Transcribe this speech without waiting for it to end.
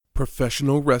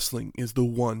Professional wrestling is the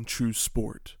one true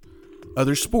sport.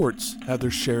 Other sports have their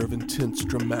share of intense,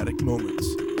 dramatic moments,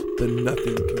 but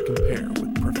nothing can compare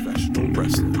with professional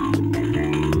wrestling.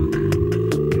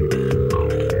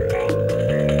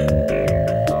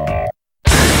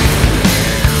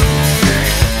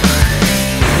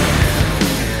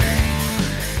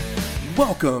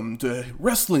 Welcome to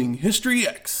Wrestling History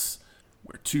X,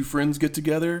 where two friends get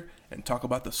together and talk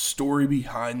about the story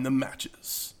behind the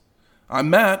matches. I'm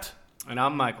Matt. And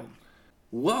I'm Michael.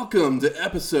 Welcome to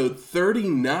episode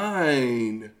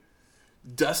 39,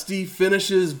 Dusty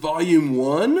Finishes Volume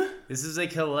 1. This is a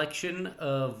collection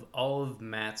of all of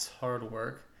Matt's hard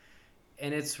work,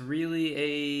 and it's really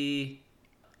a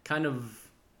kind of,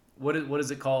 what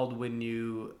is it called when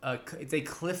you, it's a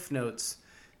Cliff Notes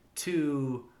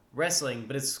to wrestling,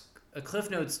 but it's a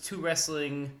Cliff Notes to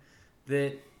wrestling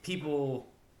that people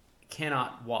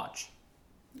cannot watch.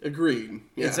 Agreed.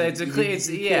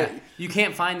 Yeah. You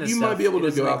can't find this. You stuff. might be able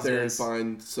to go out there and exist.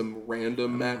 find some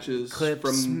random matches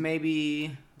Clips, from,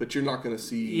 maybe. but you're not going to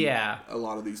see a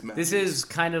lot of these matches. This is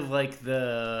kind of like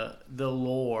the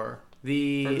lore. Or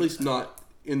at least not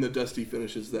in the Dusty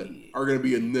Finishes that are going to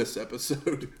be in this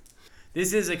episode.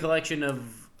 This is a collection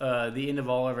of the end of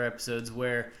all of our episodes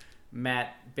where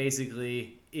Matt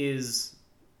basically is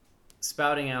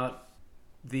spouting out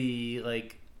the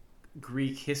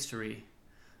Greek history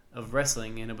of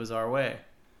wrestling in a bizarre way.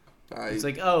 It's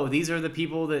like, oh, these are the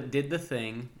people that did the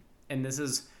thing, and this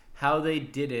is how they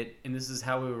did it, and this is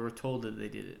how we were told that they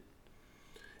did it.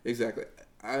 Exactly.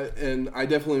 I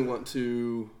definitely want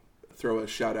to throw a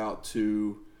shout out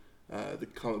to the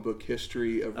comic book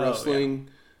history of wrestling.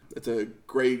 Yeah. It's a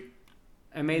great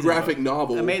amazing graphic book.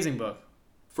 novel. Amazing book.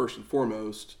 First and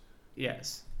foremost.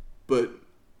 Yes. But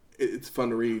it's fun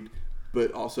to read,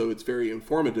 but also it's very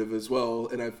informative as well,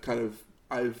 and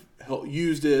I've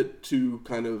used it to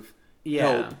kind of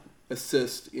help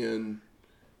assist in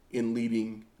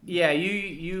leading. Yeah,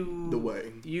 you the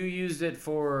way. You used it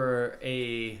for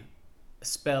a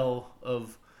spell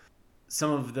of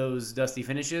some of those Dusty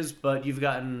Finishes, but you've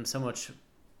gotten so much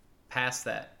past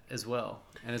that as well.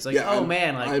 And it's like,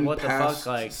 I'm what the fuck?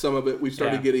 Like some of it, we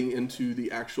started getting into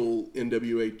the actual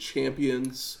NWA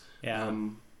champions. Yeah.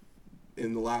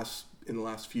 In the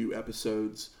last few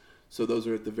episodes. So those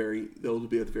are they'll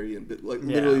be at the very end. But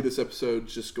literally, this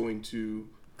episode's just going to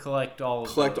collect all.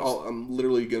 I'm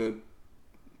literally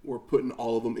we're putting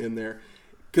all of them in there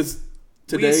because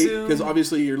today, because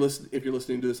obviously if you're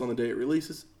listening to this on the day it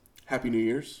releases, Happy New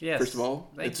Year's. Yes. First of all,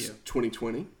 Thank you.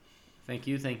 2020. Thank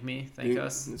you. Thank me. Thank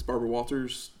us. Is Barbara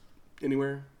Walters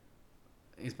anywhere?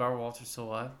 Is Barbara Walters still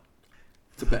alive?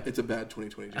 It's a bad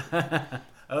 2020.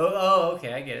 Oh,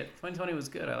 okay, I get it. 2020 was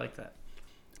good. I like that.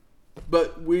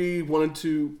 But we wanted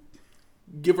to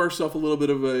give ourselves a little bit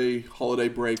of a holiday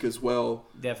break as well.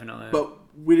 Definitely. But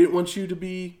we didn't want you to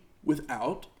be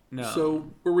without. No. So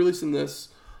we're releasing this.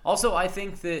 Also, I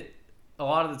think that a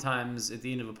lot of the times at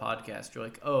the end of a podcast, you're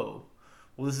like, oh,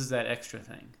 well, this is that extra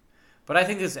thing. But I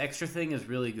think this extra thing is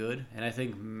really good. And I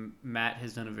think Matt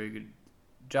has done a very good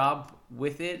job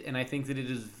with it. And I think that it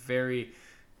is very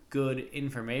good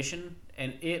information.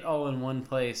 And it all in one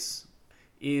place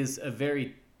is a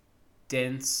very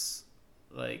dense,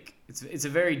 it's a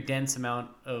very dense amount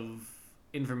of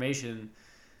information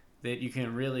that you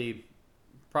can really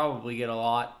probably get a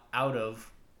lot out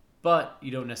of, but you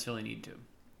don't necessarily need to.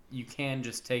 You can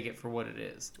just take it for what it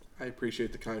is. I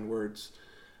appreciate the kind words.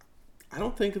 I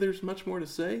don't think there's much more to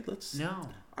say. No.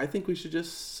 I think we should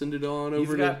just send it on over.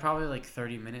 You've got probably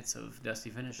 30 minutes of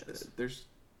Dusty Finishes. There's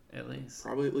at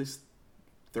least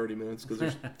 30 minutes because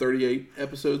there's 38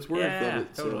 episodes worth of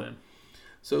it. Totally.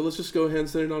 So let's just go ahead and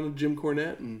send it on to Jim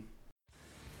Cornette. And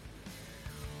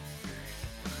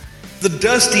the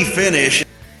Dusty Finish.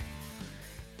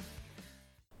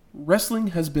 Wrestling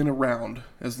has been around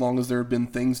as long as there have been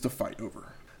things to fight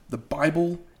over. The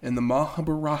Bible and the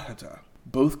Mahabharata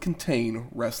both contain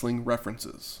wrestling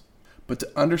references. But to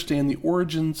understand the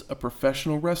origins of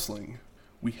professional wrestling,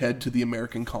 we head to the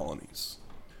American colonies.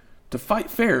 To fight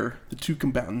fair, the two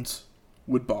combatants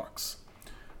would box.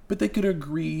 But they could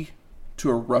agree to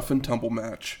a rough and tumble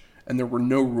match, and there were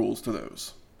no rules to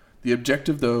those. The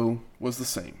objective, though, was the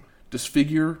same: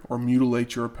 disfigure or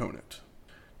mutilate your opponent.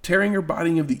 Tearing or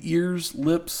biting of the ears,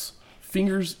 lips,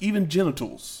 fingers, even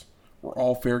genitals were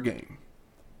all fair game.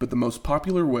 But the most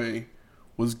popular way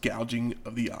was gouging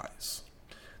of the eyes.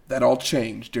 That all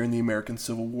changed during the American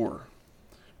Civil War.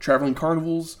 Traveling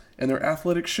carnivals and their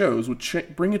athletic shows would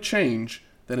bring a change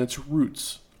that its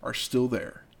roots are still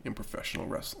there in professional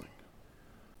wrestling.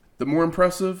 The more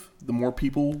impressive, the more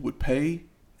people would pay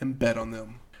and bet on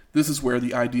them. This is where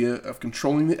the idea of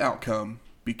controlling the outcome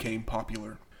became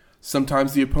popular.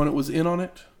 Sometimes the opponent was in on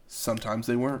it, sometimes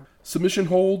they weren't. Submission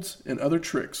holds and other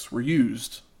tricks were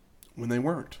used when they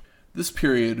weren't. This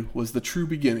period was the true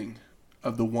beginning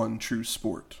of the one true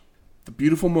sport. The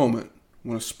beautiful moment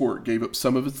when a sport gave up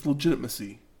some of its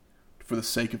legitimacy for the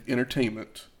sake of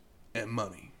entertainment and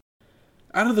money.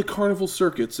 Out of the carnival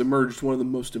circuits emerged one of the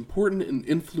most important and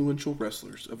influential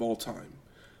wrestlers of all time,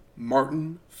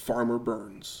 Martin Farmer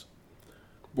Burns.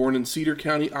 Born in Cedar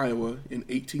County, Iowa in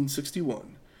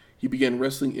 1861, he began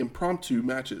wrestling impromptu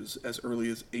matches as early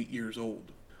as 8 years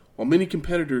old. While many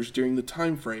competitors during the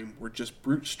time frame were just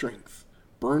brute strength,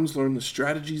 Burns learned the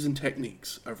strategies and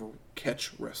techniques of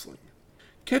catch wrestling.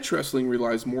 Catch wrestling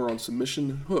relies more on submission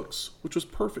and hooks, which was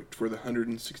perfect for the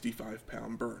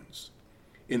 165-pound Burns.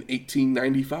 In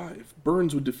 1895,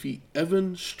 Burns would defeat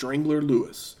Evan Strangler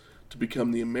Lewis to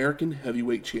become the American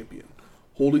heavyweight champion,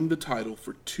 holding the title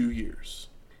for 2 years.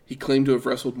 He claimed to have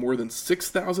wrestled more than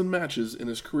 6,000 matches in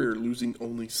his career, losing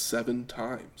only 7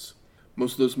 times.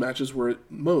 Most of those matches were at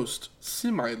most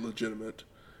semi-legitimate,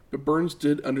 but Burns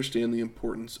did understand the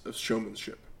importance of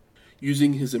showmanship.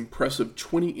 Using his impressive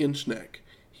 20-inch neck,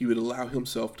 he would allow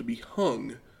himself to be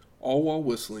hung, all while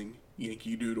whistling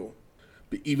Yankee Doodle.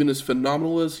 But even as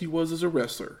phenomenal as he was as a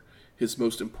wrestler, his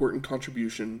most important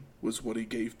contribution was what he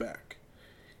gave back.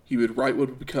 He would write what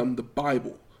would become the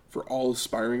Bible for all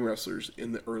aspiring wrestlers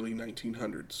in the early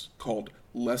 1900s, called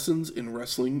Lessons in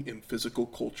Wrestling and Physical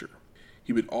Culture.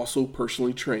 He would also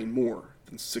personally train more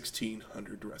than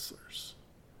 1,600 wrestlers.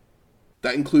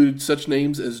 That included such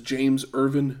names as James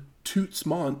Irvin Toots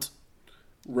Montt,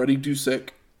 Ruddy Dusek,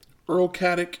 Earl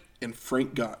Caddick, and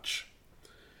Frank Gotch.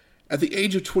 At the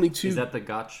age of 22... Is that the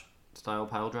Gotch-style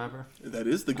pile driver? That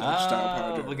is the Gotch-style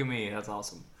pile driver. Look at me. That's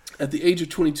awesome. At the age of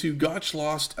 22, Gotch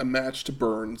lost a match to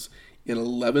Burns in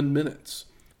 11 minutes.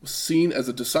 It was seen as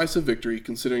a decisive victory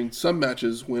considering some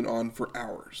matches went on for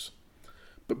hours.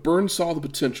 But Burns saw the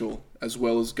potential, as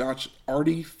well as Gotch's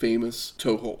already famous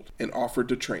toehold, and offered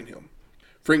to train him.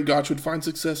 Frank Gotch would find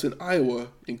success in Iowa,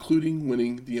 including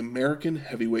winning the American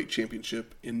Heavyweight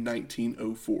Championship in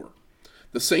 1904,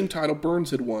 the same title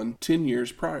Burns had won 10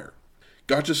 years prior.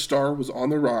 Gotch's star was on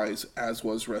the rise, as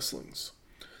was wrestling's.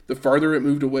 The farther it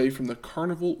moved away from the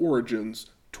carnival origins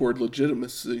toward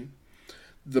legitimacy,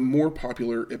 the more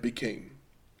popular it became.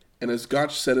 And as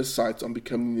Gotch set his sights on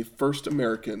becoming the first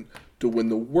American to win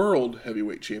the World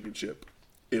Heavyweight Championship,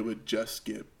 it would just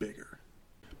get bigger.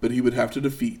 But he would have to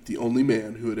defeat the only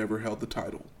man who had ever held the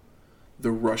title,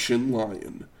 the Russian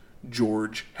Lion,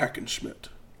 George Hackenschmidt.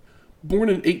 Born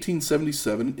in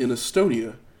 1877 in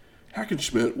Estonia,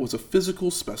 Hackenschmidt was a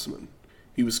physical specimen.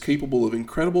 He was capable of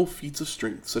incredible feats of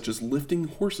strength, such as lifting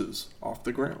horses off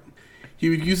the ground. He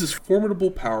would use his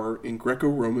formidable power in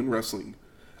Greco-Roman wrestling,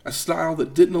 a style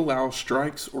that didn't allow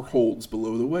strikes or holds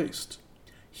below the waist.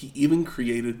 He even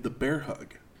created the bear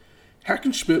hug.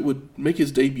 Hackenschmidt would make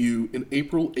his debut in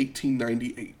April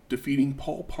 1898, defeating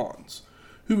Paul Pons,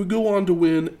 who would go on to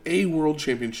win a world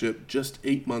championship just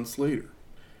 8 months later.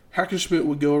 Hackenschmidt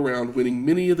would go around winning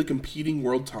many of the competing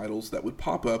world titles that would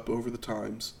pop up over the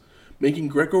times, making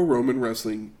Greco-Roman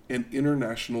wrestling an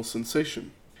international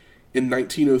sensation. In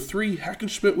 1903,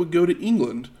 Hackenschmidt would go to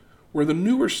England, where the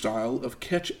newer style of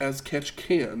catch as catch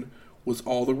can was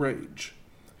all the rage.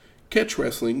 Catch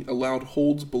wrestling allowed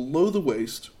holds below the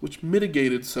waist, which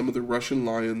mitigated some of the Russian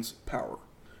Lion's power,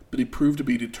 but he proved to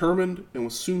be determined and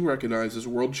was soon recognized as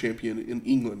world champion in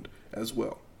England as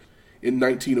well. In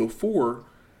 1904,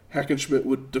 Hackenschmidt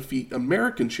would defeat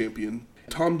American champion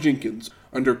Tom Jenkins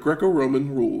under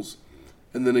Greco-Roman rules,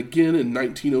 and then again in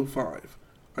 1905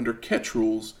 under catch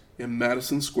rules in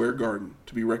Madison Square Garden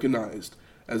to be recognized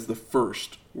as the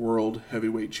first world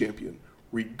heavyweight champion,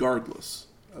 regardless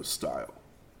of style.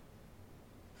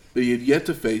 But he had yet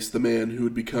to face the man who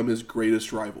would become his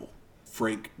greatest rival,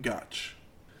 Frank Gotch.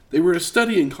 They were a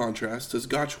study in contrast, as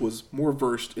Gotch was more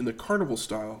versed in the carnival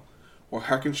style, while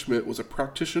Hackenschmidt was a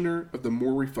practitioner of the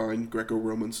more refined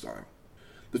Greco-Roman style.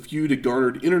 The feud had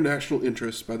garnered international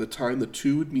interest by the time the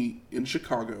two would meet in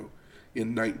Chicago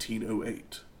in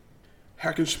 1908.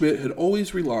 Hackenschmidt had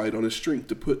always relied on his strength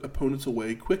to put opponents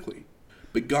away quickly,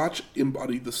 but Gotch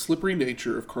embodied the slippery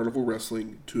nature of carnival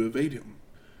wrestling to evade him.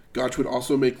 Gotch would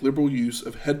also make liberal use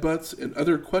of headbutts and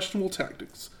other questionable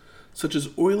tactics, such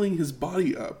as oiling his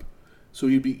body up so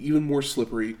he'd be even more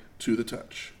slippery to the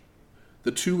touch.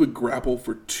 The two would grapple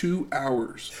for 2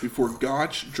 hours before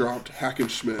Gotch dropped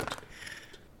Hackenschmidt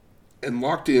and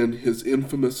locked in his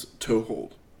infamous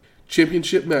toehold.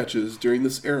 Championship matches during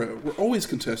this era were always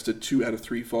contested 2 out of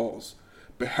 3 falls,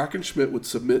 but Hackenschmidt would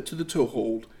submit to the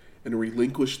toehold and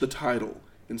relinquish the title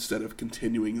instead of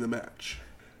continuing the match.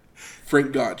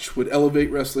 Frank Gotch would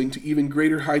elevate wrestling to even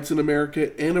greater heights in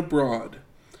America and abroad.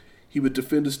 He would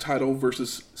defend his title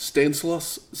versus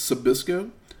Stanislaus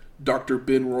Sabisco, Dr.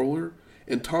 Ben Roller,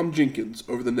 and Tom Jenkins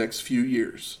over the next few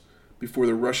years, before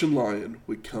the Russian Lion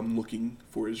would come looking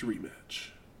for his rematch.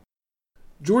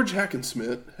 George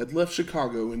Hackenschmidt had left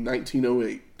Chicago in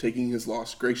 1908, taking his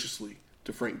loss graciously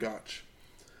to Frank Gotch.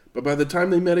 But by the time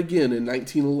they met again in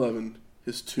 1911,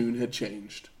 his tune had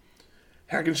changed.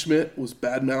 Hackenschmidt was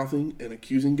bad-mouthing and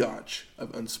accusing Gotch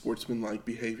of unsportsmanlike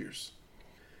behaviors.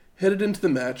 Headed into the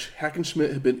match,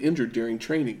 Hackenschmidt had been injured during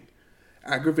training,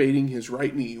 aggravating his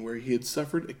right knee where he had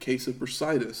suffered a case of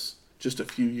bursitis just a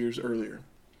few years earlier.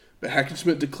 But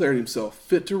Hackenschmidt declared himself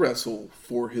fit to wrestle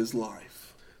for his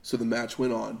life, so the match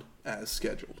went on as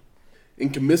scheduled. In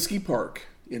Comiskey Park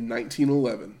in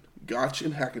 1911, Gotch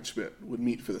and Hackenschmidt would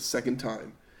meet for the second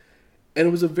time, and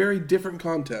it was a very different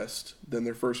contest than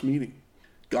their first meeting.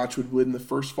 Gotch would win the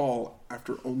first fall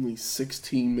after only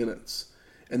 16 minutes,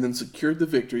 and then secured the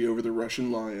victory over the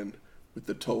Russian Lion with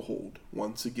the toe hold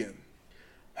once again.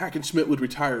 Hackenschmidt would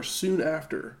retire soon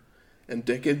after, and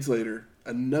decades later,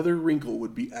 another wrinkle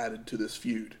would be added to this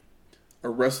feud. A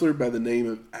wrestler by the name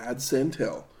of Ad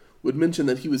Santel would mention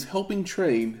that he was helping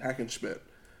train Hackenschmidt,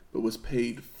 but was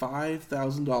paid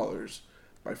 $5,000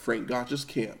 by Frank Gotch's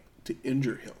camp to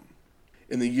injure him.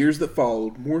 In the years that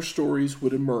followed, more stories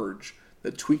would emerge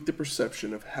that tweaked the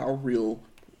perception of how real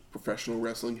professional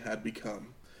wrestling had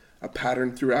become. A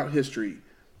pattern throughout history,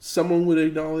 someone would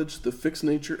acknowledge the fixed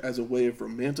nature as a way of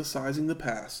romanticizing the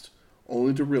past,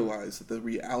 only to realize that the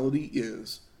reality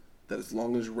is that as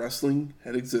long as wrestling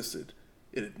had existed,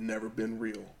 it had never been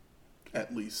real,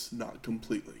 at least not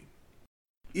completely.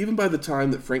 Even by the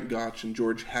time that Frank Gotch and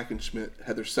George Hackenschmidt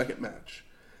had their second match,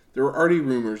 there were already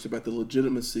rumors about the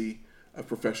legitimacy of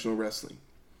professional wrestling.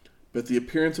 But the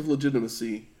appearance of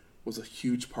legitimacy was a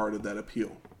huge part of that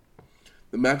appeal.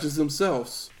 The matches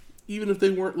themselves, even if they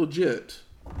weren't legit,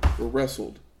 were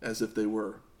wrestled as if they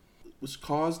were, which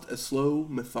caused a slow,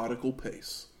 methodical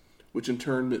pace, which in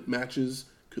turn meant matches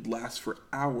could last for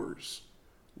hours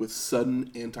with sudden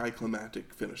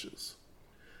anticlimactic finishes.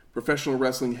 Professional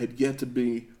wrestling had yet to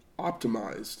be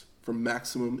optimized for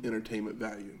maximum entertainment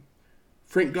value.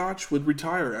 Frank Gotch would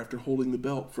retire after holding the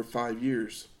belt for 5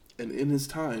 years, and in his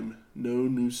time, no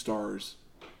new stars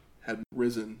had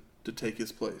risen to take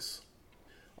his place.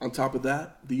 On top of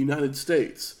that, the United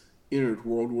States entered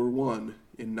World War I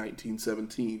in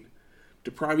 1917,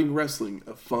 depriving wrestling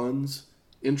of funds,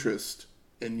 interest,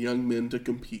 and young men to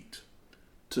compete.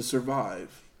 To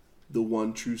survive, the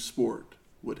one true sport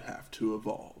would have to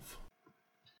evolve.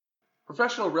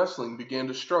 Professional wrestling began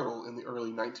to struggle in the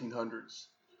early 1900s,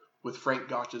 with Frank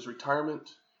Gotch's retirement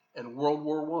and World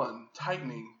War I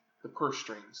tightening the purse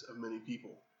strings of many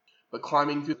people. But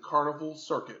climbing through the carnival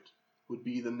circuit would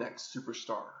be the next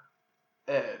superstar,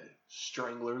 Ed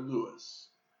Strangler Lewis.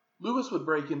 Lewis would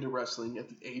break into wrestling at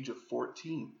the age of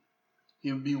 14.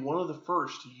 He would be one of the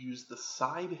first to use the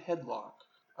side headlock,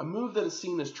 a move that is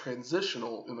seen as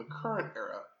transitional in the current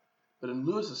era, but in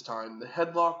Lewis's time, the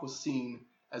headlock was seen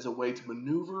as a way to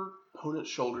maneuver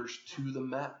opponent's shoulders to the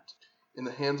mat. In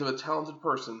the hands of a talented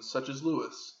person such as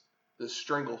Lewis, this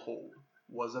stranglehold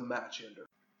was a match ender.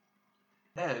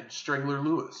 Ed Strangler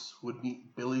Lewis would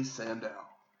meet Billy Sandow.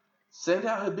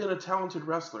 Sandow had been a talented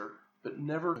wrestler, but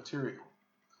never material.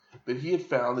 But he had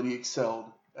found that he excelled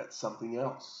at something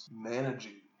else,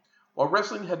 managing. While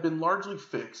wrestling had been largely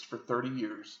fixed for 30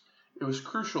 years, it was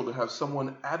crucial to have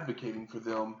someone advocating for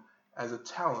them, as a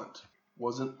talent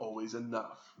wasn't always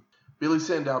enough. Billy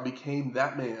Sandow became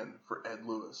that man for Ed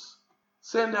Lewis.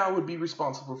 Sandow would be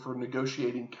responsible for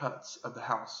negotiating cuts of the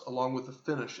house along with the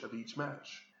finish of each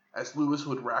match. As Lewis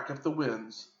would rack up the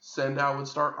wins, Sandow would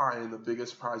start eyeing the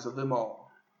biggest prize of them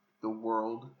all, the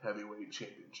World Heavyweight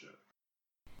Championship.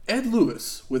 Ed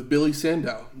Lewis, with Billy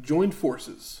Sandow, joined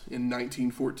forces in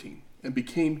 1914 and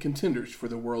became contenders for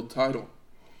the world title.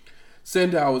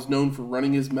 Sandow was known for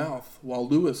running his mouth, while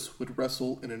Lewis would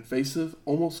wrestle in an invasive,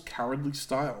 almost cowardly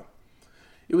style.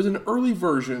 It was an early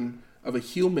version of a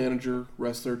heel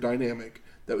manager-wrestler dynamic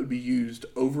that would be used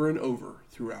over and over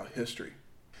throughout history.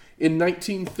 In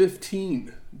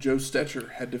 1915, Joe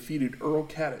Stecher had defeated Earl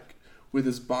Caddick with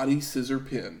his body scissor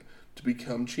pin to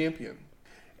become champion.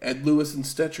 Ed Lewis and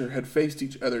Stecher had faced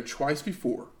each other twice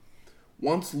before.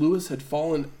 Once Lewis had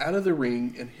fallen out of the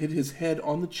ring and hit his head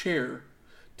on the chair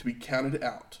to be counted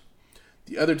out.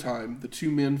 The other time, the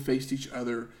two men faced each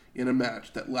other in a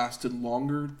match that lasted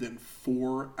longer than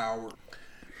 4 hours.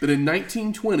 But in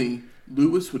 1920,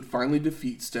 Lewis would finally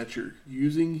defeat Stecher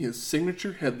using his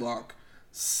signature headlock,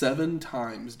 7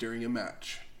 times during a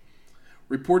match.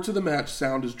 Reports of the match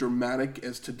sound as dramatic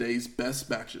as today's best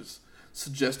matches,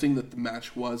 suggesting that the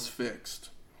match was fixed.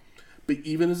 But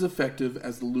even as effective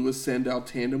as the Lewis-Sandow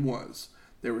tandem was,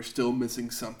 they were still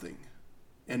missing something: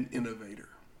 an innovator.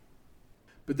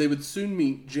 But they would soon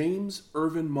meet James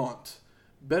Irvin Mont,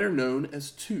 better known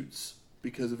as Toots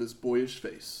because of his boyish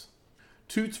face.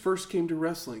 Toots first came to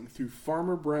wrestling through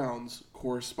Farmer Brown's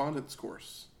correspondence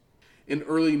course. In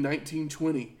early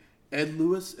 1920, Ed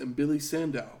Lewis and Billy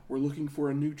Sandow were looking for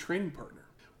a new training partner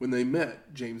when they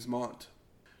met James Mont.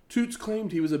 Toots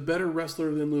claimed he was a better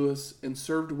wrestler than Lewis and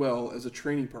served well as a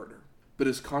training partner, but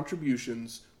his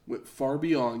contributions went far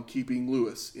beyond keeping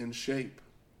Lewis in shape.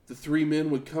 The 3 men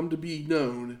would come to be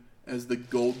known as the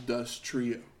Gold Dust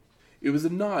Trio. It was a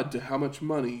nod to how much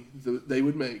money they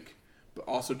would make, but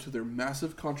also to their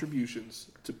massive contributions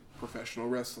to professional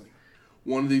wrestling.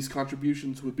 One of these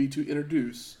contributions would be to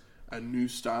introduce a new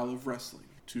style of wrestling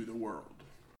to the world.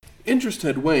 Interest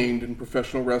had waned in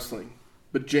professional wrestling,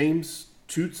 but James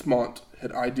Toots Mont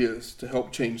had ideas to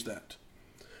help change that.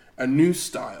 A new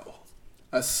style,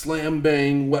 a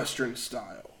slam-bang Western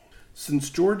style. Since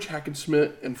George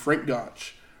Hackenschmidt and Frank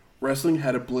Gotch, wrestling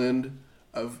had a blend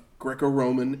of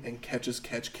Greco-Roman and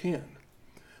catch-as-catch-can.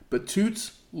 But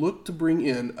Toots looked to bring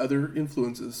in other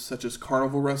influences such as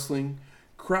carnival wrestling,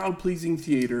 crowd-pleasing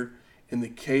theater, and the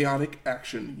chaotic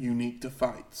action unique to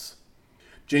fights.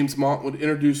 James Mont would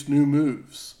introduce new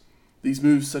moves. These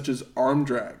moves such as arm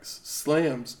drags,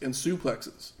 slams, and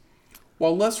suplexes,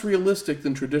 while less realistic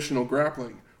than traditional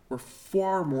grappling, were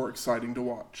far more exciting to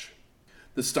watch.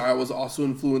 The style was also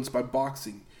influenced by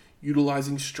boxing,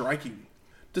 utilizing striking.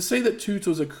 To say that Toots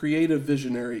was a creative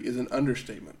visionary is an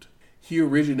understatement. He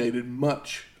originated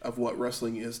much of what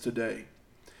wrestling is today.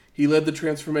 He led the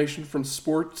transformation from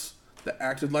sports that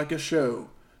acted like a show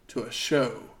to a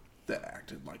show that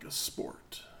acted like a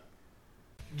sport.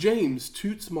 James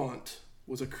Toots Mont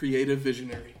was a creative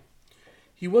visionary.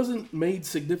 He wasn't made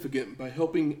significant by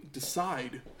helping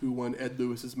decide who won Ed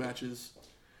Lewis's matches.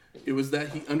 It was that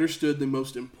he understood the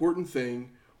most important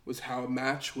thing was how a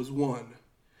match was won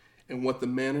and what the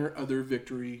manner of their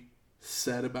victory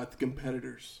said about the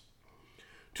competitors.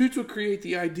 Toots would create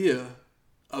the idea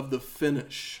of the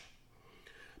finish.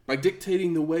 By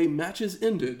dictating the way matches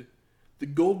ended, the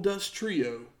Gold Dust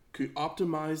Trio could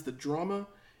optimize the drama,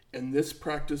 and this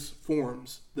practice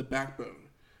forms the backbone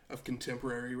of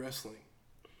contemporary wrestling.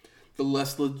 The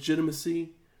less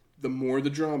legitimacy, the more the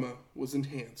drama was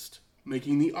enhanced,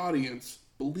 making the audience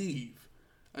believe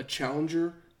a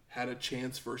challenger had a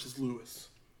chance versus Lewis.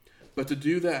 But to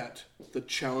do that, the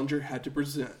challenger had to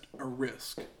present a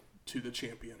risk to the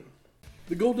champion.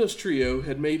 The Goldust Trio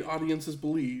had made audiences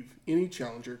believe any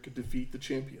challenger could defeat the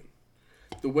champion.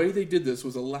 The way they did this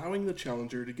was allowing the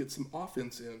challenger to get some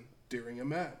offense in during a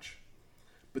match.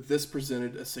 But this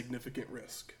presented a significant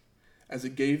risk, as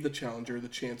it gave the challenger the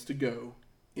chance to go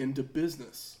into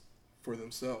business for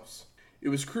themselves. It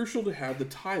was crucial to have the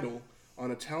title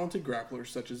on a talented grappler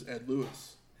such as Ed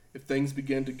Lewis. If things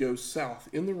began to go south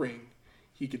in the ring,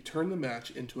 he could turn the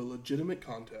match into a legitimate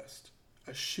contest,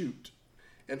 a shoot.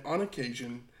 And on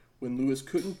occasion, when Lewis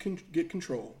couldn't get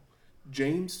control,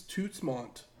 James Toots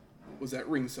Mont was at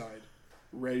ringside,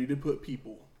 ready to put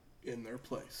people in their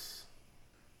place.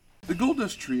 The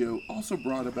Goldust Trio also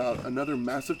brought about another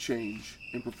massive change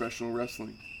in professional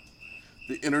wrestling: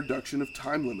 the introduction of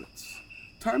time limits.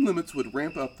 Time limits would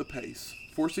ramp up the pace,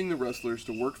 forcing the wrestlers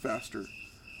to work faster,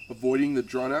 avoiding the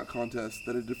drawn-out contests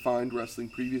that had defined wrestling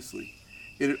previously.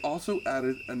 It had also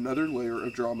added another layer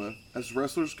of drama, as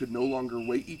wrestlers could no longer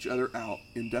wait each other out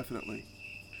indefinitely.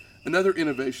 Another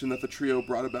innovation that the trio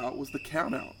brought about was the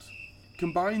count-out.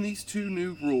 Combining these two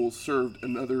new rules served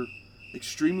another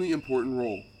extremely important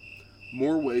role: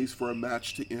 more ways for a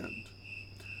match to end.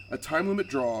 A time limit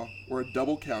draw or a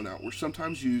double count-out were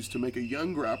sometimes used to make a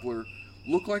young grappler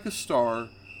look like a star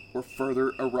or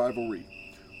further a rivalry,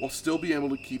 while still being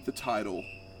able to keep the title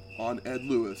on Ed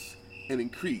Lewis and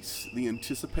increase the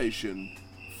anticipation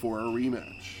for a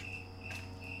rematch.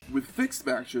 With fixed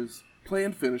matches,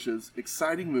 planned finishes,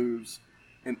 exciting moves,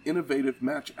 and innovative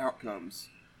match outcomes,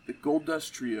 the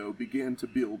Goldust Trio began to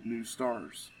build new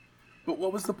stars. But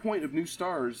what was the point of new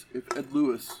stars if Ed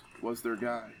Lewis was their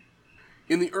guy?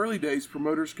 In the early days,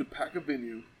 promoters could pack a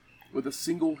venue with a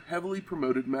single heavily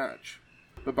promoted match.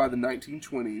 But by the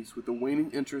 1920s, with the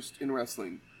waning interest in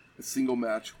wrestling, a single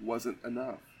match wasn't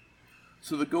enough.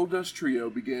 So the Goldust Trio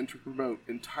began to promote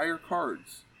entire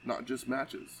cards, not just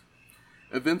matches.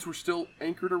 Events were still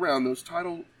anchored around those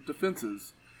title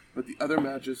defenses, but the other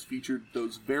matches featured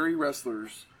those very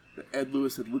wrestlers that Ed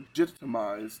Lewis had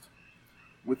legitimized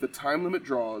with the time limit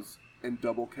draws and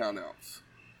double countouts.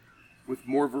 With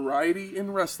more variety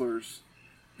in wrestlers,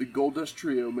 the Goldust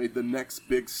Trio made the next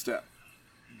big step,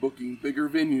 booking bigger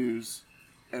venues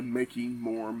and making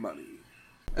more money.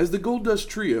 As the Goldust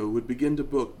Trio would begin to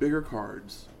book bigger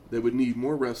cards, they would need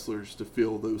more wrestlers to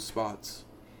fill those spots.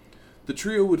 The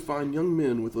trio would find young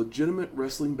men with legitimate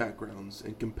wrestling backgrounds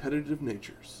and competitive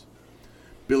natures.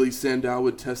 Billy Sandow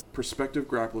would test prospective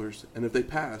grapplers, and if they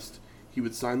passed, he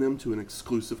would sign them to an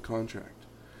exclusive contract.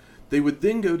 They would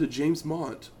then go to James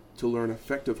Mont to learn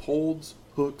effective holds,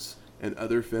 hooks, and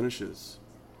other finishes.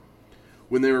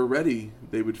 When they were ready,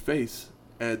 they would face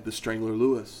Ed the Strangler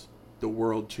Lewis, the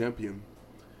world champion.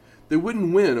 They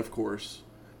wouldn't win, of course,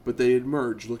 but they'd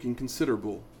emerge looking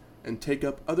considerable and take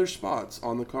up other spots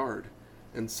on the card,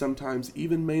 and sometimes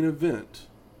even main event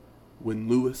when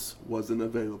Lewis wasn't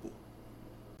available.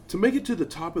 To make it to the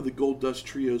top of the Goldust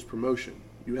Trio's promotion,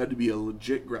 you had to be a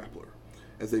legit grappler,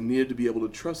 as they needed to be able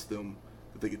to trust them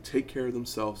that they could take care of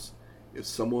themselves if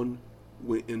someone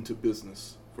went into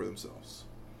business for themselves.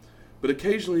 But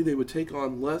occasionally they would take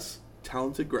on less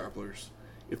talented grapplers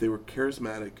if they were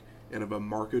charismatic and of a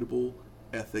marketable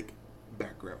ethic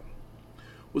background.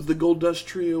 Was the Goldust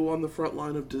Trio on the front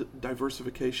line of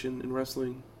diversification in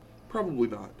wrestling? Probably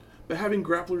not, but having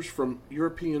grapplers from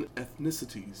European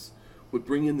ethnicities would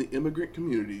bring in the immigrant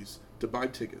communities to buy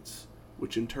tickets,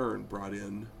 which in turn brought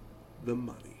in the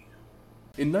money.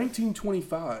 In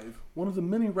 1925, one of the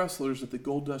many wrestlers that the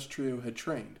Goldust Trio had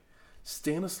trained,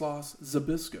 Stanislaus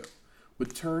Zbyszko,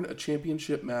 would turn a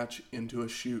championship match into a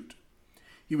shoot.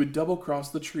 He would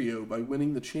double-cross the trio by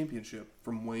winning the championship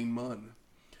from Wayne Munn.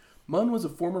 Munn was a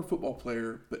former football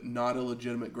player, but not a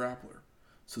legitimate grappler,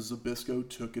 so Zbyszko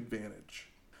took advantage.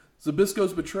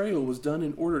 Zbyszko's betrayal was done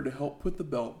in order to help put the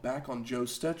belt back on Joe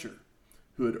Stetcher,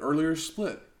 who had earlier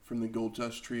split from the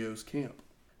Goldust Trio's camp.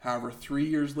 However, 3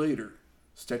 years later,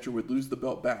 Stetcher would lose the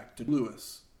belt back to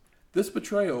Lewis. This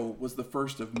betrayal was the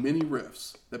first of many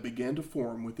rifts that began to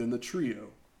form within the trio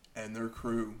and their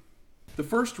crew. The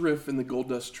first rift in the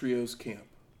Goldust Trio's camp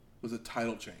was a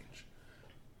title change,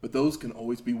 but those can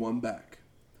always be won back.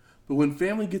 But when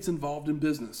family gets involved in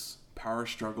business, power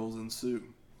struggles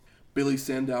ensue. Billy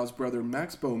Sandow's brother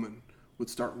Max Bowman would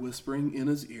start whispering in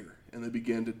his ear, and they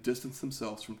began to distance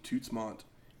themselves from Toots Mont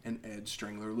and Ed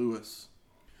Strangler Lewis.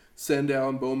 Sandow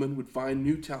and Bowman would find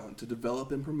new talent to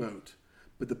develop and promote,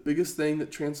 but the biggest thing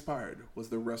that transpired was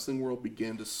the wrestling world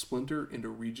began to splinter into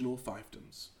regional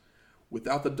fiefdoms,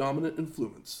 without the dominant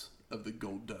influence of the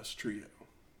Goldust Trio.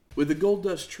 With the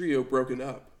Goldust Trio broken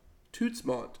up, Toots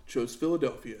Mont chose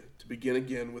Philadelphia to begin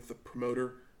again with the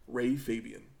promoter Ray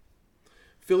Fabian.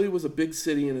 Philly was a big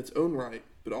city in its own right,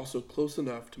 but also close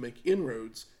enough to make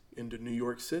inroads into New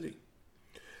York City.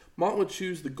 Mont would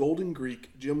choose the Golden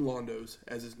Greek Jim Londos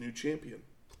as his new champion.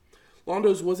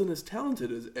 Londos wasn't as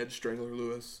talented as Ed Strangler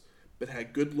Lewis, but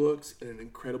had good looks and an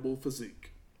incredible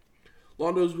physique.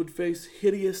 Londos would face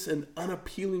hideous and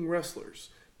unappealing wrestlers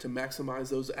to maximize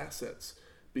those assets,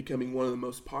 becoming one of the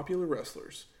most popular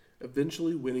wrestlers,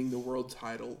 eventually winning the world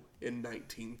title in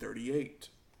 1938.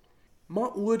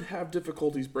 Mont would have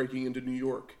difficulties breaking into New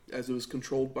York, as it was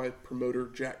controlled by promoter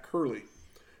Jack Curley,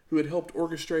 who had helped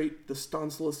orchestrate the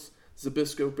Stanislaus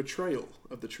Zbyszko betrayal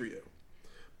of the trio.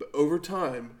 But over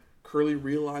time, Curley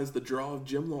realized the draw of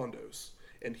Jim Londos,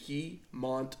 and he,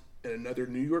 Mont, and another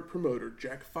New York promoter,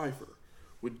 Jack Pfeiffer,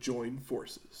 would join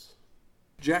forces.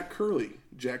 Jack Curley,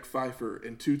 Jack Pfeiffer,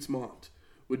 and Toots Mont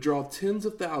would draw tens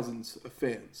of thousands of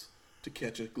fans to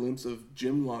catch a glimpse of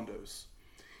Jim Londos,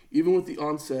 even with the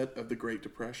onset of the Great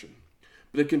Depression.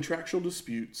 But a contractual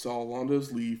dispute saw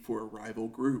Londos leave for a rival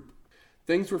group.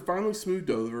 Things were finally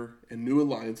smoothed over, and new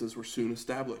alliances were soon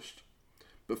established.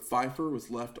 But Pfeiffer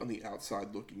was left on the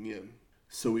outside looking in,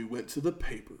 so he went to the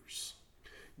papers.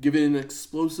 Giving an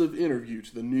explosive interview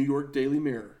to the New York Daily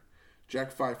Mirror,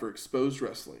 Jack Pfeiffer exposed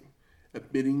wrestling,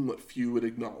 admitting what few would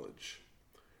acknowledge.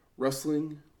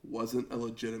 Wrestling wasn't a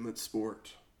legitimate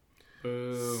sport.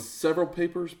 Boo. Several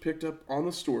papers picked up on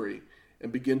the story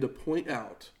and began to point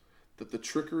out that the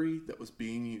trickery that was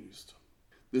being used.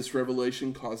 This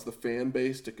revelation caused the fan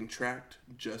base to contract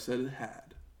just as it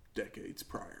had decades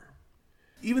prior.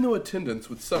 Even though attendance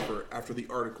would suffer after the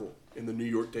article in the New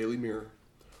York Daily Mirror,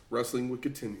 wrestling would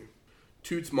continue.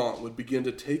 Toots Mont would begin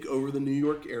to take over the New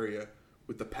York area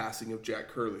with the passing of Jack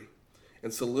Curley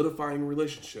and solidifying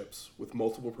relationships with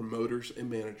multiple promoters and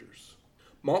managers.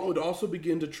 Mont would also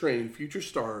begin to train future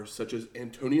stars such as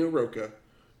Antonio Rocca,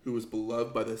 who was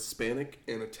beloved by the Hispanic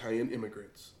and Italian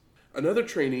immigrants. Another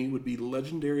trainee would be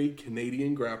legendary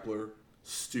Canadian grappler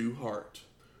Stu Hart,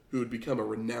 who would become a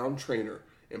renowned trainer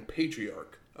and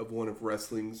patriarch of one of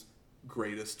wrestling's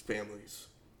greatest families.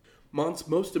 Mont's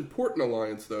most important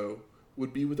alliance, though,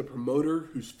 would be with a promoter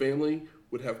whose family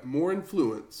would have more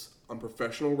influence on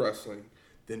professional wrestling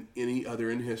than any other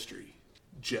in history,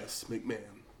 Jess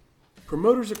McMahon.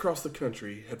 Promoters across the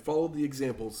country had followed the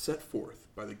examples set forth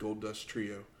by the Goldust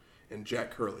Trio and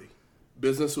Jack Hurley.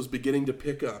 Business was beginning to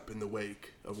pick up in the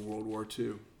wake of World War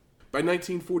II. By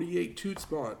 1948, Toots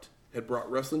Mondt had brought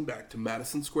wrestling back to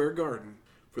Madison Square Garden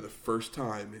for the first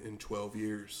time in 12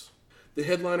 years. The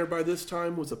headliner by this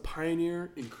time was a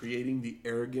pioneer in creating the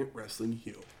arrogant wrestling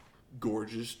heel,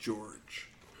 Gorgeous George.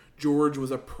 George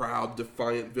was a proud,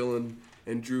 defiant villain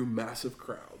and drew massive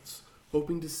crowds,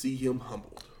 hoping to see him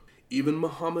humbled. Even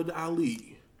Muhammad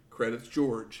Ali credits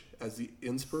George as the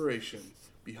inspiration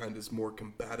behind his more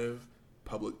combative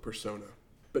public persona.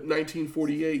 But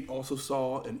 1948 also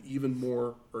saw an even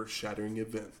more earth-shattering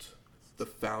event, the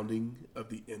founding of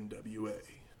the NWA.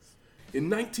 In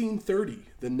 1930,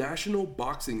 the National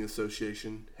Boxing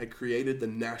Association had created the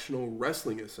National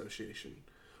Wrestling Association,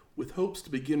 with hopes to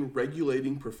begin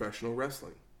regulating professional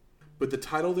wrestling. But the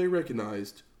title they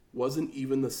recognized wasn't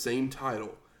even the same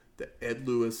title that Ed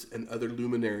Lewis and other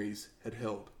luminaries had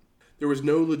held. There was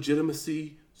no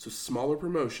legitimacy, so smaller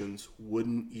promotions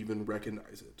wouldn't even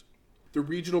recognize it. The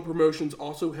regional promotions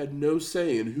also had no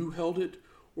say in who held it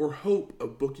or hope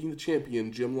of booking the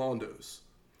champion Jim Londos,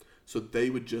 so they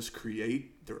would just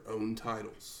create their own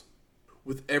titles.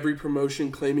 With every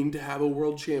promotion claiming to have a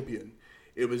world champion,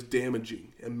 it was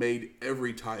damaging and made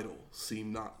every title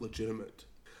seem not legitimate.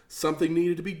 Something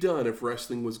needed to be done if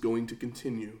wrestling was going to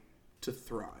continue to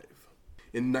thrive.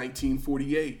 In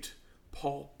 1948,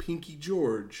 Paul Pinky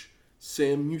George,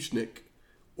 Sam Muchnick,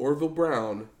 Orville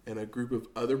Brown, and a group of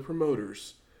other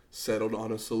promoters settled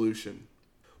on a solution.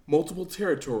 Multiple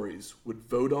territories would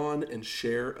vote on and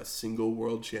share a single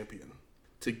world champion.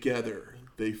 Together,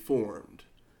 they formed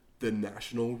the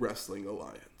National Wrestling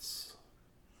Alliance.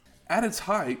 At its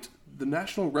height, the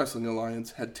National Wrestling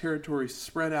Alliance had territories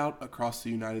spread out across the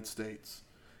United States,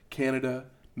 Canada,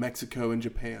 Mexico, and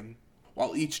Japan.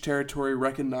 While each territory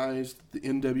recognized the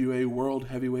NWA World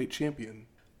Heavyweight Champion,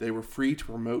 they were free to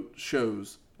promote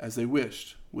shows as they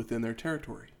wished within their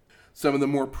territory. Some of the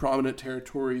more prominent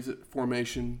territories at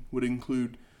formation would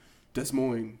include Des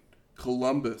Moines,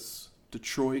 Columbus,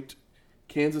 Detroit,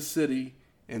 Kansas City,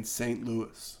 and St.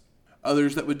 Louis.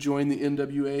 Others that would join the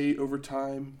NWA over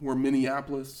time were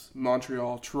Minneapolis,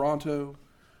 Montreal, Toronto,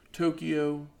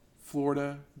 Tokyo,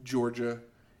 Florida, Georgia,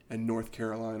 and North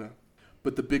Carolina.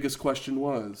 But the biggest question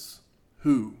was,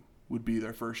 who would be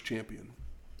their first champion?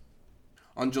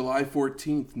 On July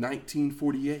 14th,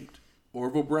 1948,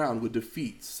 Orville Brown would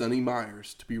defeat Sonny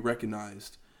Myers to be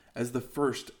recognized as the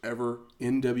first ever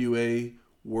NWA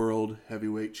World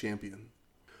Heavyweight Champion.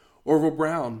 Orville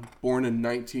Brown, born in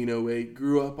 1908,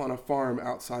 grew up on a farm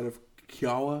outside of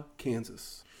Kiowa,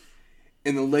 Kansas.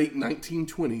 In the late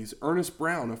 1920s, Ernest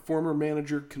Brown, a former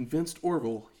manager, convinced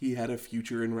Orville he had a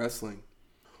future in wrestling.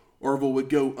 Orville would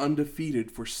go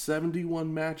undefeated for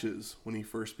 71 matches when he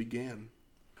first began.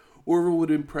 Orville would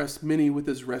impress many with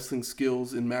his wrestling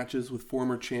skills in matches with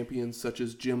former champions such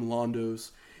as Jim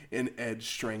Londos and Ed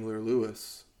Strangler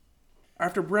Lewis.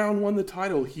 After Brown won the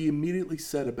title, he immediately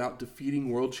set about defeating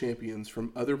world champions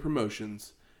from other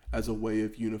promotions as a way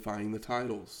of unifying the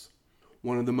titles.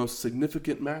 One of the most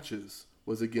significant matches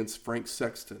was against Frank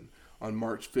Sexton on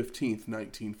March 15,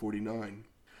 1949.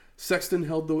 Sexton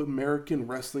held the American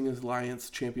Wrestling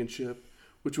Alliance Championship,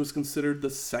 which was considered the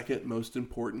second most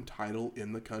important title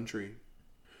in the country.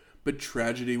 But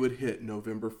tragedy would hit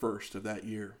November 1st of that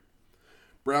year.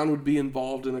 Brown would be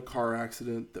involved in a car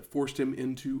accident that forced him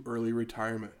into early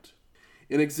retirement.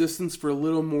 In existence for a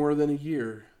little more than a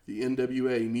year, the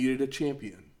NWA needed a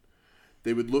champion.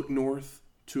 They would look north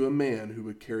to a man who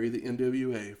would carry the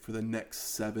NWA for the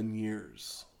next 7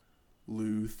 years,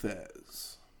 Lou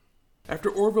Thesz.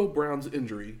 After Orville Brown's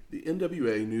injury, the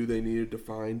NWA knew they needed to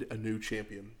find a new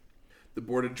champion. The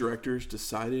board of directors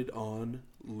decided on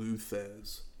Lou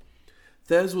Thesz.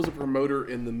 Thesz was a promoter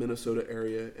in the Minnesota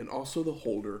area and also the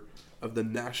holder of the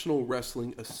National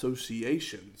Wrestling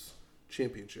Association's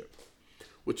championship,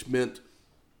 which meant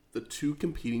the two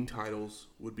competing titles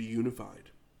would be unified.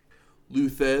 Lou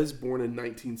Thesz, born in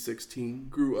 1916,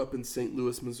 grew up in St.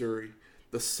 Louis, Missouri,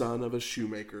 the son of a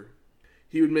shoemaker.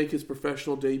 He would make his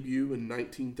professional debut in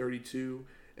 1932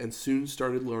 and soon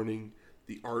started learning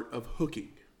the art of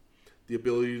hooking, the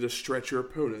ability to stretch your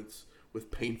opponents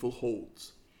with painful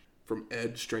holds, from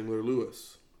Ed Strangler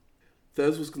Lewis.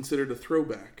 Thesz was considered a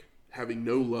throwback, having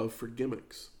no love for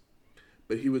gimmicks.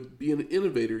 But he would be an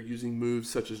innovator using moves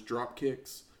such as drop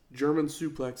kicks, German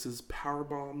suplexes, power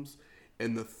bombs,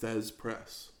 and the Thesz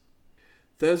press.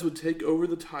 Thesz would take over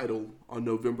the title on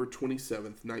November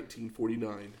 27th,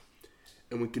 1949,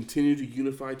 and would continue to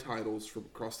unify titles from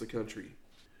across the country.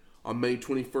 On May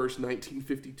 21st,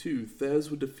 1952, Thesz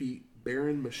would defeat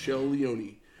Baron Michel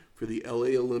Leone for the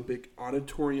LA Olympic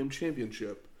Auditorium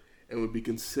Championship and would be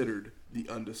considered the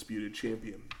undisputed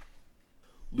champion.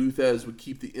 Lou Thesz would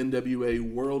keep the NWA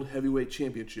World Heavyweight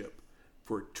Championship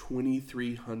for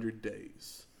 2,300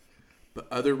 days. But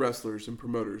other wrestlers and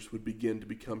promoters would begin to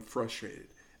become frustrated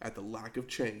at the lack of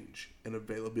change and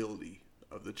availability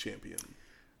of the champion.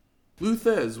 Lou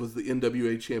Thesz was the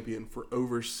NWA champion for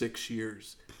over 6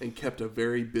 years and kept a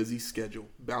very busy schedule,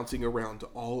 bouncing around to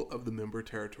all of the member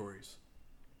territories.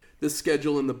 This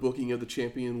schedule and the booking of the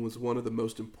champion was one of the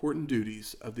most important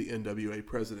duties of the NWA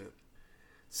president.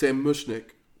 Sam Muchnick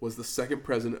was the second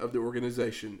president of the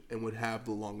organization and would have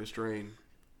the longest reign.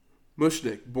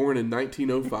 Muchnick, born in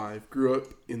 1905, grew up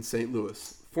in St.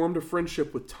 Louis, formed a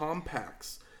friendship with Tom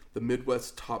Pax, the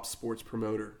Midwest's top sports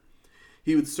promoter.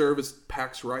 He would serve as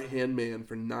Pax's right-hand man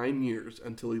for 9 years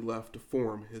until he left to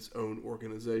form his own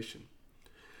organization.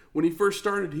 When he first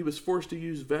started, he was forced to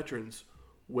use veterans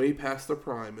way past their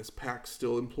prime as Pax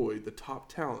still employed the top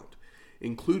talent,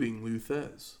 including Lou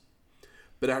Thesz.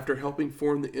 But after helping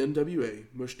form the NWA,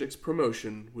 Muchnick's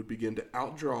promotion would begin to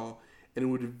outdraw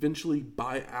and would eventually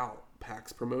buy out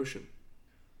Pax's promotion.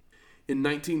 In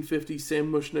 1950,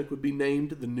 Sam Muchnick would be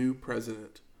named the new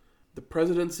president. The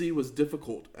presidency was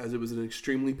difficult as it was an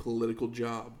extremely political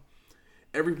job.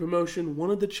 Every promotion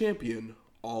wanted the champion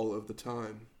all of the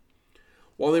time.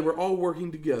 While they were all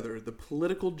working together, the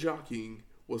political jockeying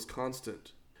was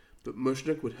constant. But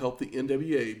Muchnick would help the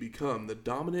NWA become the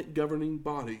dominant governing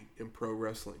body in pro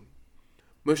wrestling.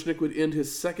 Muchnick would end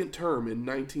his second term in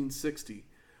 1960,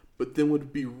 but then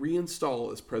would be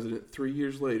reinstalled as president 3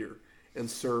 years later and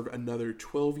serve another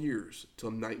 12 years till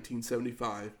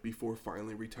 1975 before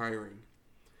finally retiring.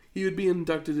 He would be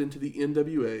inducted into the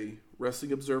NWA,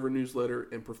 Wrestling Observer Newsletter,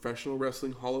 and Professional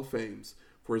Wrestling Hall of Fames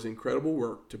for his incredible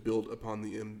work to build upon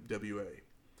the NWA.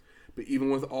 But even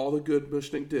with all the good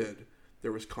Muchnick did,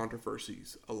 there was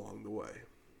controversies along the way.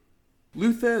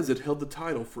 Lou Thesz had held the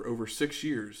title for over 6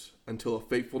 years until a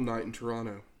fateful night in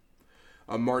Toronto.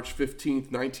 On March 15,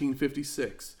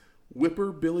 1956,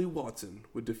 Whipper Billy Watson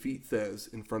would defeat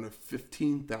Thesz in front of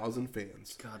 15,000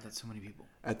 fans. God, that's so many people.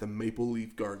 At the Maple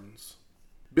Leaf Gardens.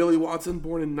 Billy Watson,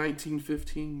 born in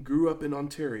 1915, grew up in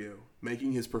Ontario,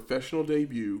 making his professional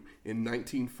debut in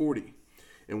 1940,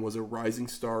 and was a rising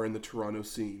star in the Toronto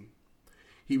scene.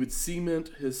 He would cement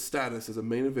his status as a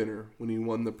main eventer when he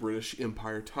won the British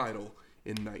Empire title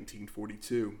in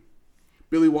 1942.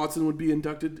 Billy Watson would be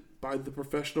inducted by the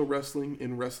Professional Wrestling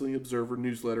and Wrestling Observer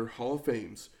Newsletter Hall of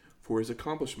Fames for his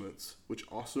accomplishments, which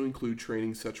also include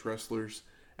training such wrestlers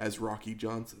as Rocky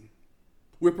Johnson.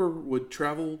 Whipper would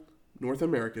travel North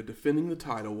America defending the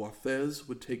title while Thesz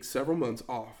would take several months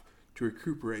off to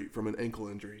recuperate from an ankle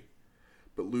injury.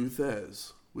 But Lou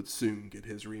Thesz would soon get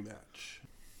his rematch.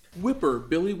 Whipper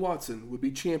Billy Watson would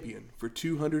be champion for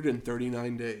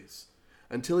 239 days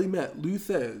until he met Lou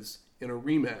Thesz in a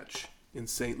rematch in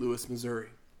St. Louis, Missouri.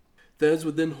 Thesz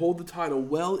would then hold the title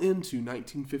well into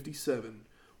 1957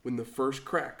 when the first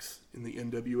cracks in the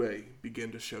NWA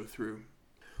began to show through.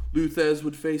 Lou Thesz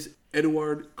would face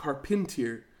Edouard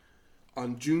Carpentier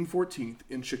on June 14th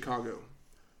in Chicago.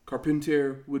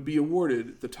 Carpentier would be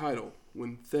awarded the title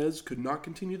when Thesz could not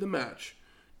continue the match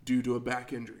due to a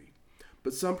back injury,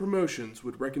 but some promotions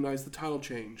would recognize the title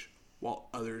change while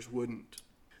others wouldn't.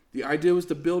 The idea was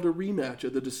to build a rematch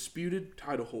of the disputed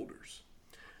title holders.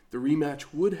 The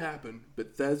rematch would happen,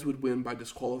 but Thesz would win by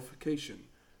disqualification,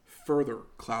 further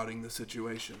clouding the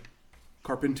situation.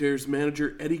 Carpentier's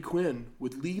manager Eddie Quinn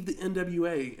would leave the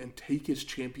NWA and take his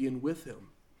champion with him.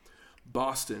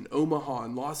 Boston, Omaha,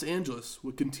 and Los Angeles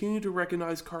would continue to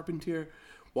recognize Carpentier,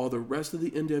 while the rest of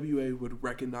the NWA would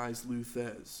recognize Lou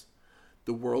Thesz.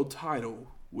 The world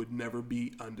title would never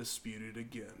be undisputed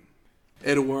again.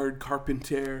 Edouard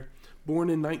Carpentier, born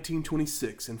in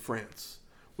 1926 in France,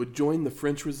 would join the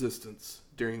French Resistance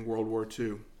during World War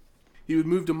II. He would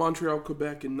move to Montreal,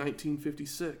 Quebec in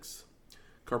 1956.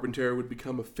 Carpentier would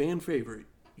become a fan favorite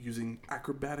using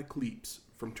acrobatic leaps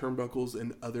from turnbuckles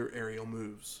and other aerial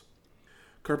moves.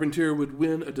 Carpentier would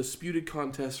win a disputed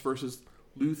contest versus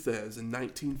Lou Thesz in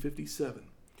 1957.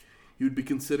 He would be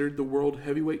considered the world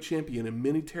heavyweight champion in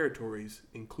many territories,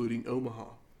 including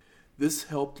Omaha. This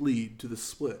helped lead to the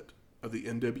split of the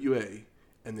NWA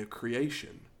and the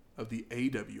creation of the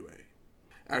AWA.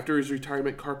 After his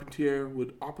retirement, Carpentier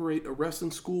would operate a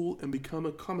wrestling school and become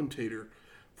a commentator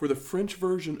for the French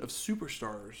version of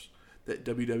Superstars that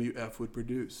WWF would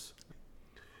produce.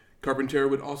 Carpentier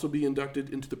would also be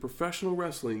inducted into the Professional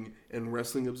Wrestling and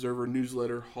Wrestling Observer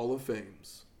Newsletter Hall of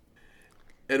Fames.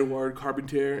 Edouard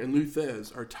Carpentier and Lou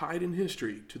Thesz are tied in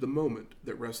history to the moment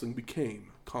that wrestling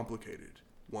became complicated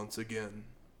once again.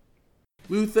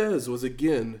 Lou Thesz was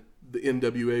again the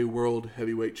NWA World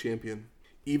Heavyweight Champion,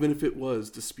 even if it was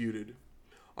disputed.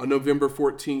 On November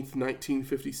 14th,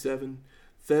 1957,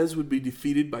 Thesz would be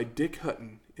defeated by Dick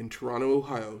Hutton in Toronto,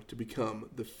 Ohio to become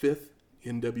the 5th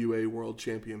NWA World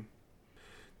Champion.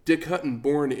 Dick Hutton,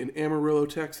 born in Amarillo,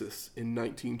 Texas in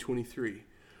 1923,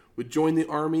 would join the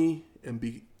Army and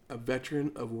be a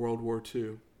veteran of World War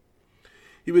II.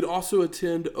 He would also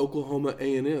attend Oklahoma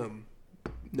A&M,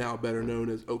 now better known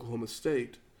as Oklahoma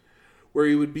State, where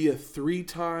he would be a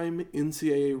 3-time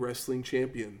NCAA wrestling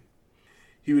champion.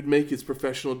 He would make his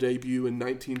professional debut in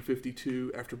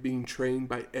 1952 after being trained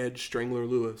by Ed Strangler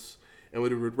Lewis and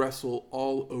would wrestle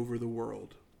all over the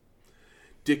world.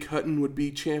 Dick Hutton would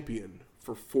be champion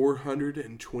for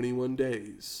 421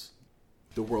 days.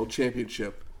 The World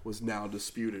Championship was now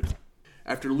disputed.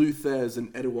 After Lou Thesz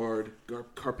and Edouard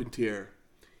Carpentier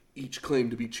each claimed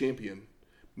to be champion,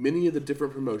 many of the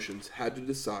different promotions had to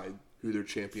decide who their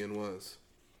champion was.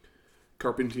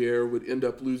 Carpentier would end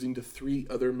up losing to 3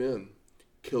 other men,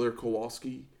 Killer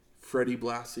Kowalski, Freddie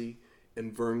Blassie,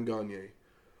 and Verne Gagne,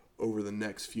 over the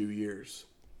next few years.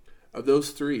 Of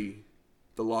those 3,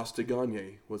 the loss to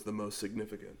Gagne was the most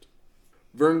significant.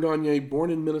 Verne Gagne,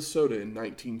 born in Minnesota in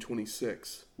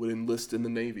 1926, would enlist in the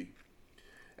Navy.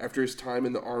 After his time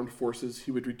in the armed forces,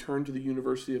 he would return to the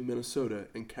University of Minnesota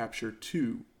and capture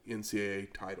 2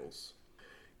 NCAA titles.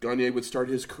 Gagne would start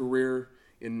his career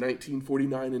in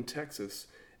 1949 in Texas,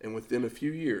 and within a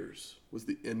few years was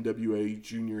the NWA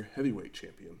Junior Heavyweight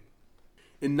Champion.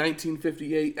 In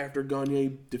 1958, after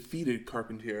Gagne defeated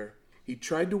Carpentier, he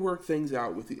tried to work things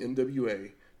out with the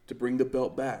NWA to bring the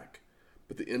belt back,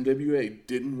 but the NWA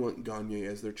didn't want Gagne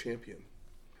as their champion.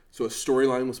 So a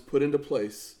storyline was put into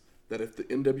place that if the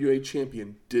NWA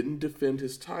champion didn't defend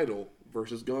his title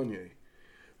versus Gagne,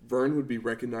 Verne would be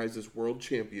recognized as world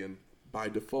champion by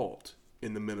default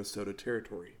in the Minnesota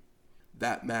territory.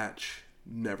 That match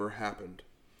never happened,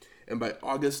 and by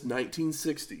August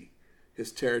 1960,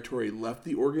 his territory left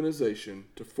the organization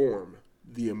to form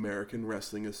the American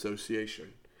Wrestling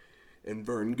Association, and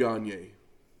Verne Gagne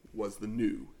was the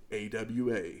new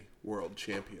AWA World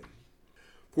Champion.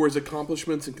 For his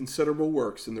accomplishments and considerable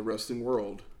works in the wrestling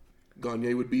world,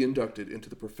 Gagne would be inducted into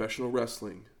the Professional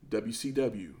Wrestling,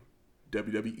 WCW,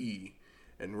 WWE,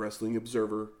 and Wrestling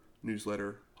Observer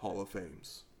Newsletter Hall of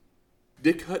Fames.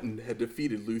 Dick Hutton had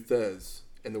defeated Lou Thesz,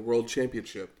 and the World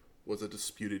Championship was a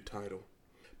disputed title.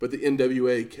 But the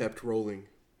NWA kept rolling.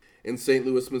 In St.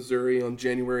 Louis, Missouri, on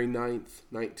January 9th,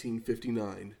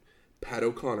 1959, Pat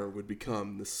O'Connor would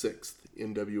become the 6th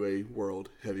NWA World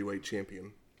Heavyweight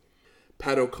Champion.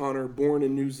 Pat O'Connor, born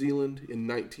in New Zealand in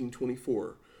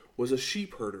 1924, was a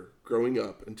sheep herder growing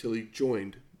up until he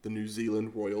joined the New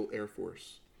Zealand Royal Air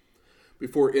Force.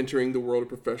 Before entering the world of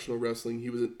professional wrestling, he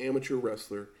was an amateur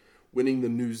wrestler, winning the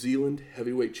New Zealand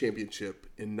Heavyweight Championship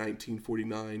in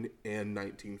 1949 and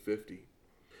 1950.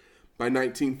 By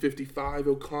 1955,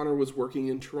 O'Connor was working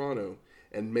in Toronto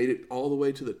and made it all the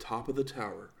way to the top of the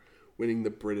tower, winning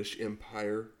the British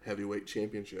Empire Heavyweight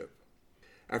Championship.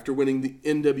 After winning the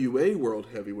NWA World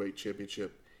Heavyweight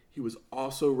Championship, he was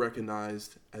also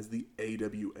recognized as the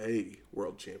AWA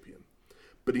World Champion,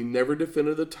 but he never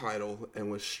defended the title and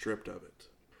was stripped of it.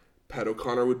 Pat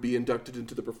O'Connor would be inducted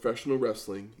into the Professional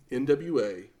Wrestling,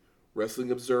 NWA,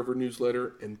 Wrestling Observer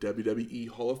Newsletter, and WWE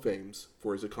Hall of Fames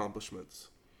for his accomplishments.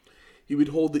 He would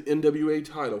hold the NWA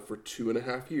title for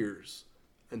 2.5 years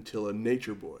until a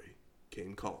Nature Boy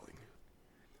came calling.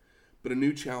 But a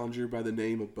new challenger by the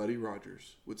name of Buddy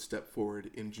Rogers would step forward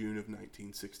in June of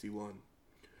 1961.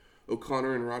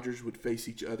 O'Connor and Rogers would face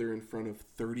each other in front of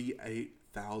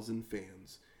 38,000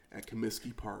 fans at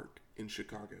Comiskey Park in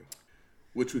Chicago,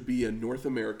 which would be a North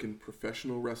American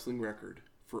professional wrestling record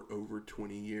for over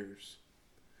 20 years.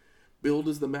 Billed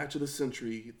as the match of the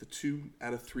century, the 2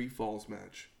 out of 3 falls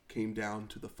match came down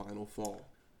to the final fall.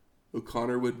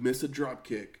 O'Connor would miss a drop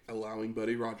kick, allowing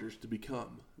Buddy Rogers to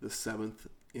become the 7th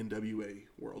NWA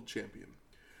World Champion.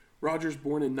 Rogers,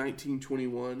 born in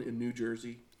 1921 in New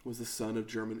Jersey, was the son of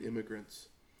German immigrants.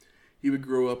 He would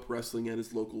grow up wrestling at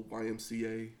his local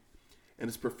YMCA, and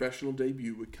his professional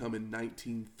debut would come in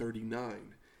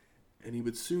 1939, and he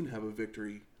would soon have a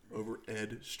victory over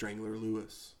Ed Strangler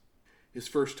Lewis. His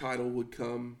first title would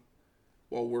come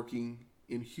while working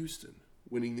in Houston,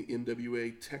 winning the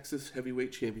NWA Texas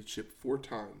Heavyweight Championship 4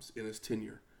 times in his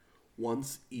tenure,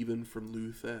 once even from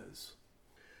Lou Thesz.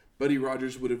 Buddy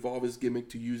Rogers would evolve his gimmick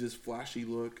to use his flashy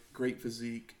look, great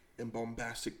physique, and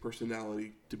bombastic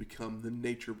personality to become the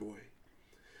Nature Boy.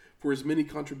 For his many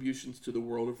contributions to the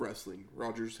world of wrestling,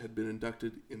 Rogers had been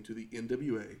inducted into the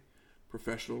NWA,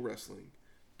 Professional Wrestling,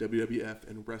 WWF,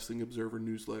 and Wrestling Observer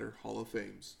Newsletter Hall of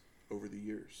Fames over the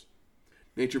years.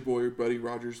 Nature Boy Buddy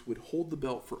Rogers would hold the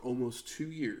belt for almost 2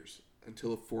 years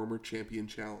until a former champion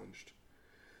challenged.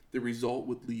 The result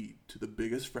would lead to the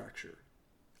biggest fracture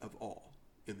of all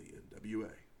in the NWA.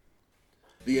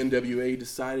 The NWA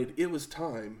decided it was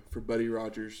time for Buddy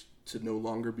Rogers to no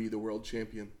longer be the world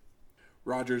champion.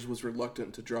 Rogers was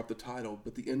reluctant to drop the title,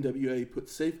 but the NWA put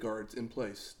safeguards in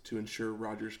place to ensure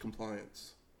Rogers'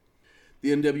 compliance. The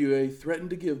NWA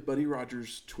threatened to give Buddy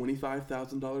Rogers'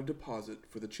 $25,000 deposit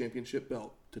for the championship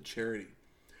belt to charity.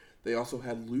 They also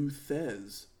had Lou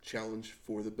Thez challenge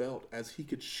for the belt, as he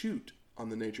could shoot on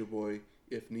the Nature Boy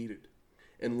if needed.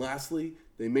 And lastly,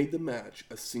 they made the match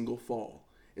a single fall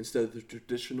instead of the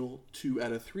traditional 2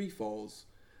 out of 3 falls,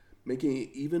 making it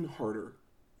even harder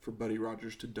for Buddy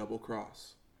Rogers to double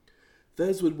cross.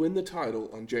 Thez would win the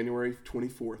title on January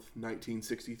 24th,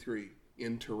 1963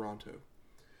 in Toronto.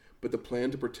 But the plan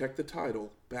to protect the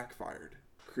title backfired,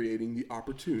 creating the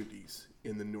opportunities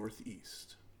in the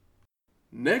Northeast.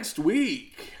 Next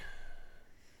week!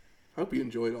 I hope you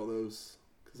enjoyed all those,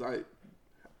 because I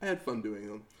had fun doing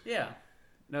them. Yeah.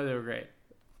 No, they were great.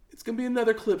 It's going to be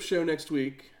another clip show next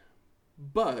week,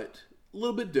 but a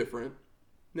little bit different.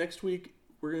 Next week,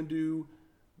 we're going to do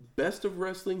Best of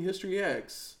Wrestling History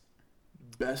X,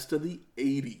 Best of the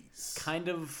 80s. Kind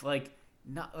of like,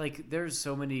 not like there's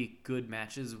so many good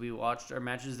matches we watched, or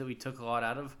matches that we took a lot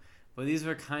out of, but these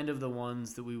are kind of the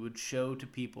ones that we would show to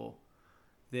people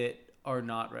that are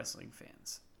not wrestling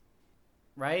fans.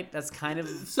 Right? That's kind of...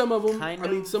 Some of them,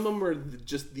 some of them are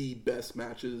just the best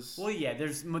matches. Well, yeah,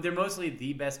 they're mostly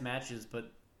the best matches,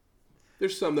 but...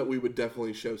 There's some that we would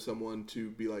definitely show someone to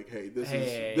be like, hey, this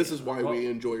is why we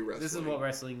enjoy wrestling. This is what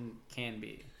wrestling can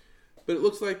be. But it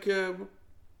looks like we're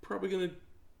probably going to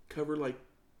cover like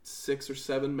 6 or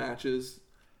 7 matches,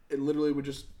 and literally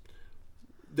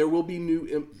there will be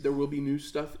new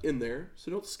stuff in there, so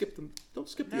don't skip them. Don't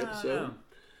skip the episode. No.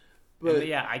 But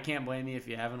yeah, I can't blame you if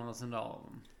you haven't listened to all of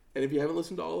them. And if you haven't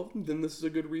listened to all of them, then this is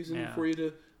a good reason for you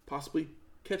to possibly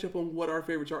catch up on what our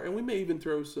favorites are, and we may even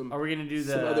throw some. Are we going to do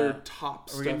some other top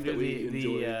stuff that we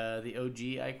enjoy? The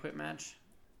OG I Quit match?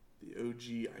 The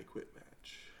OG I Quit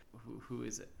match. Who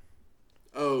is it?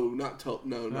 Oh, not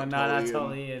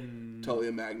Tully and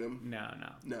Magnum.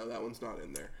 No, that one's not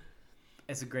in there.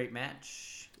 It's a great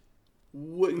match.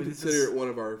 Wouldn't consider it one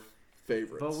of our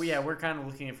favorites. But yeah, we're kind of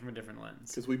looking at it from a different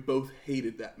lens. Because we both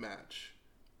hated that match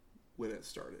when it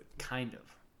started. Kind of.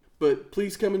 But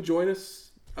please come and join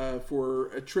us for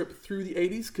a trip through the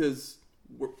 80s, because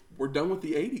we're done with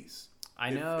the 80s. I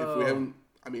know. If we haven't,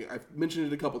 I've mentioned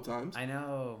it a couple times. I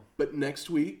know. But next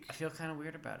week, I feel kind of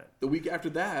weird about it. The week after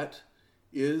that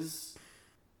is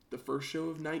the first show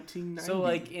of 1990. So,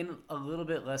 like, in a little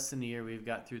bit less than a year, we've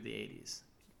got through the 80s.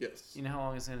 Yes. You know how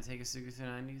long it's going to take us to go through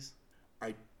the 90s?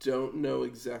 I don't know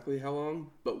exactly how long,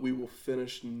 but we will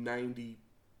finish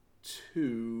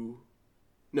 92.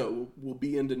 No, we'll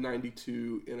be into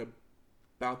 92 in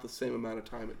about the same amount of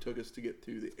time it took us to get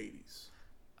through the 80s.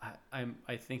 I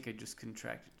think I just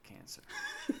contracted cancer.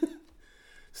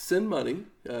 Send money.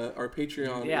 Our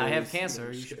Patreon. Yeah, I have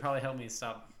cancer. You should probably help me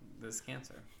stop this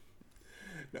cancer.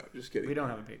 No, just kidding. We don't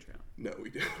have a Patreon. No, we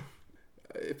don't.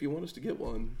 If you want us to get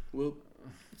one, we'll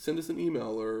send us an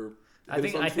email or hit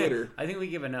us on Twitter. I think we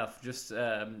give enough. Just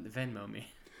Venmo me.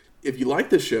 If you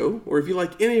like this show, or if you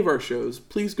like any of our shows,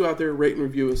 please go out there, rate and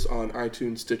review us on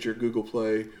iTunes, Stitcher, Google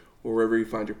Play, or wherever you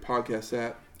find your podcasts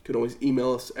at. You can always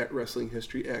email us at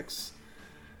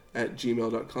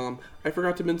wrestlinghistoryx@gmail.com. I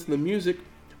forgot to mention the music,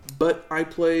 but I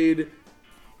played...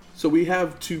 So we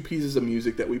have 2 pieces of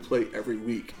music that we play every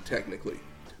week, technically,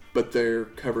 but they're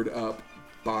covered up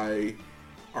by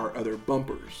our other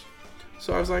bumpers.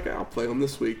 So I was like, I'll play them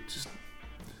this week,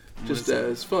 just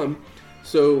as fun.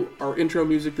 So our intro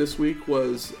music this week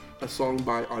was a song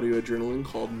by Audio Adrenaline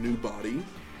called New Body,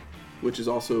 which is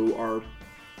also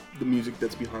the music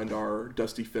that's behind our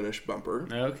Dusty Finish bumper.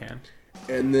 Okay.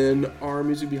 And then our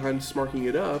music behind Smarking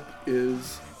It Up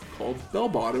is called Bell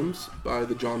Bottoms by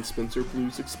the John Spencer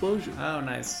Blues Explosion. Oh,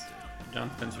 nice.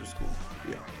 John Spencer's cool.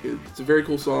 Yeah, it's a very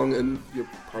cool song, and you're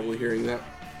probably hearing that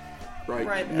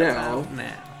right now.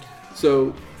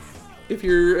 So if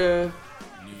you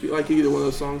like either one of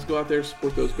those songs, go out there,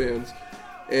 support those bands.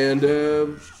 And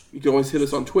you can always hit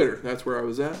us on Twitter. That's where I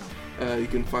was at. You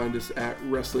can find us at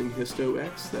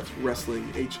WrestlingHistoX. That's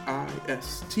Wrestling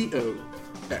HISTOX.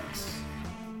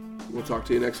 We'll talk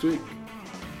to you next week.